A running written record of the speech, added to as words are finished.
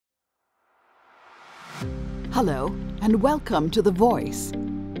Hello, and welcome to The Voice,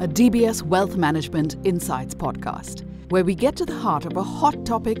 a DBS Wealth Management Insights podcast, where we get to the heart of a hot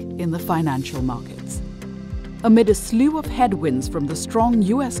topic in the financial markets. Amid a slew of headwinds from the strong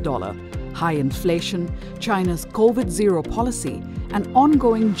US dollar, high inflation, China's COVID-0 policy, and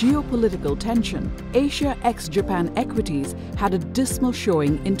ongoing geopolitical tension, Asia ex-Japan equities had a dismal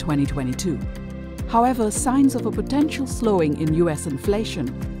showing in 2022. However, signs of a potential slowing in US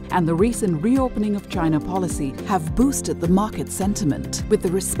inflation and the recent reopening of China policy have boosted the market sentiment, with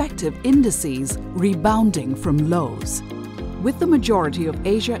the respective indices rebounding from lows. With the majority of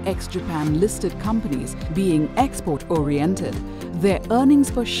Asia ex-Japan listed companies being export-oriented, their earnings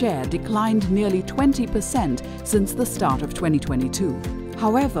per share declined nearly 20% since the start of 2022.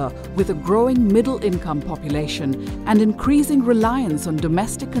 However, with a growing middle-income population and increasing reliance on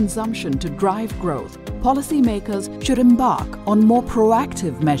domestic consumption to drive growth, policymakers should embark on more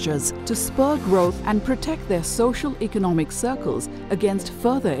proactive measures to spur growth and protect their social-economic circles against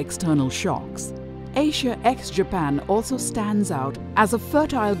further external shocks. Asia ex-Japan also stands out as a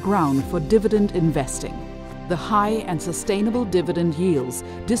fertile ground for dividend investing. The high and sustainable dividend yields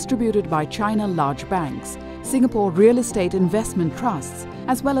distributed by China large banks, Singapore real estate investment trusts,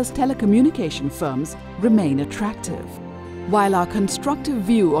 as well as telecommunication firms remain attractive. While our constructive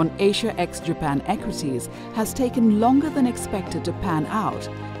view on Asia ex-Japan equities has taken longer than expected to pan out,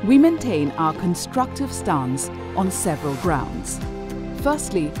 we maintain our constructive stance on several grounds.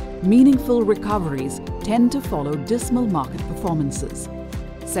 Firstly, meaningful recoveries tend to follow dismal market performances.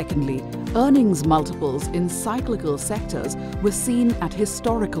 Secondly, earnings multiples in cyclical sectors were seen at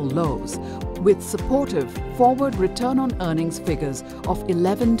historical lows, with supportive forward return on earnings figures of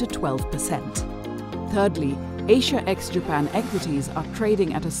 11 to 12%. Thirdly, Asia ex-Japan equities are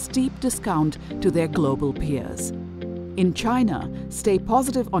trading at a steep discount to their global peers. In China, stay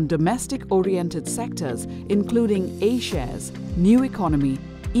positive on domestic-oriented sectors including A-shares, new economy,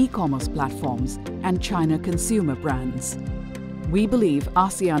 e-commerce platforms, and China consumer brands. We believe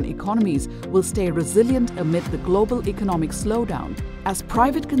ASEAN economies will stay resilient amid the global economic slowdown as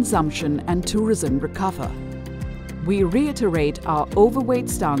private consumption and tourism recover. We reiterate our overweight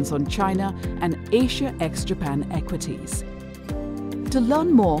stance on China and Asia ex-Japan equities. To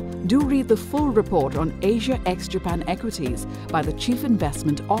learn more, do read the full report on Asia ex-Japan equities by the Chief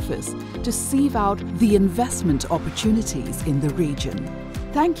Investment Office to sieve out the investment opportunities in the region.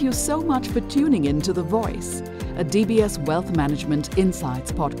 Thank you so much for tuning in to The Voice, a DBS Wealth Management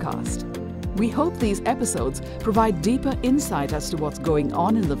Insights podcast. We hope these episodes provide deeper insight as to what's going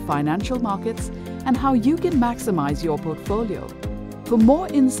on in the financial markets and how you can maximize your portfolio. For more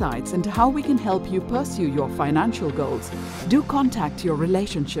insights into how we can help you pursue your financial goals, do contact your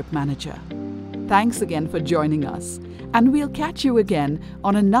relationship manager. Thanks again for joining us, and we'll catch you again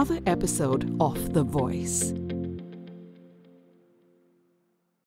on another episode of The Voice.